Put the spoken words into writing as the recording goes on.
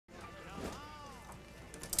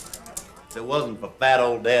If it wasn't for fat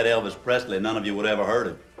old dad Elvis Presley, none of you would ever heard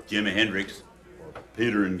of Jimi Hendrix, or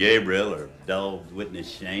Peter and Gabriel, or Dogs Witness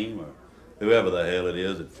Shame, or whoever the hell it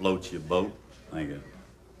is that floats your boat. Thank you.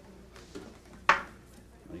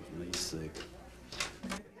 Makes me sick.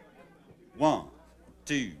 1,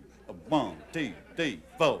 2, 1, 2, 3,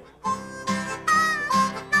 4.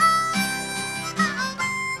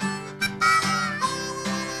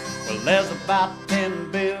 Well, there's about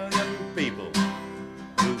 10 billion people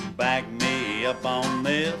who back me up on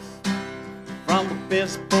this. From the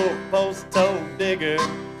piss-poor post-toe digger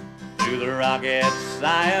to the rocket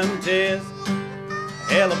scientist.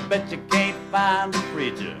 Hell, I bet you can't find a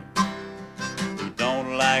preacher who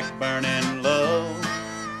don't like burning love.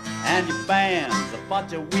 And your band's a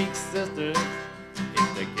bunch of weak sisters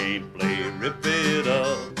if they can't play Rip It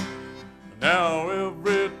Up. Now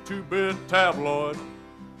every two-bit tabloid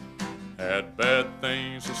had bad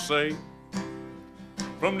things to say.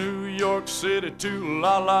 From New York City to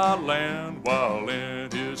La La Land, while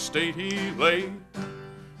in his state he lay.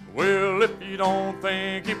 Well, if you don't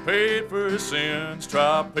think he paid for his sins,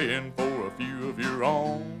 try paying for a few of your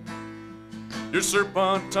own. Your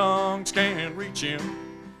serpent tongues can't reach him.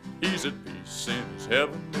 He's at peace in his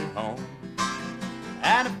heavenly home.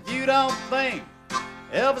 And if you don't think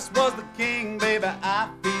Elvis was the king, baby, I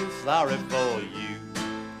feel sorry for you.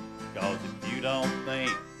 'Cause if you don't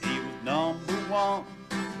think he was number one,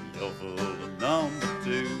 you're full of number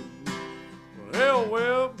two. Well, hell,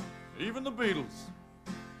 Webb, even the Beatles,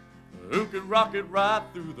 who could rock it right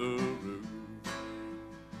through the roof,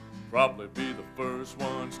 probably be the first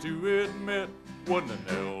ones to admit wasn't an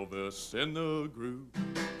Elvis in the groove.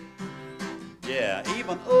 Yeah,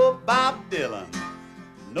 even old Bob Dylan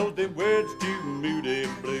knows the words to Moody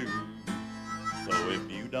Blues. So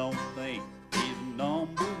if you don't think he's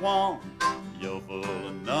number one, you're full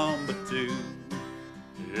of number two.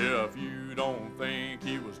 Yeah, if you don't think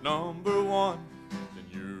he was number one, then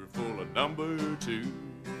you're full of number two.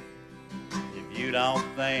 If you don't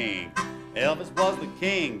think Elvis was the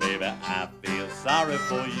king, baby, I feel sorry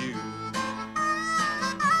for you.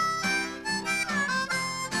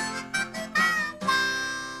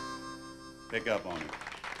 Pick up on it.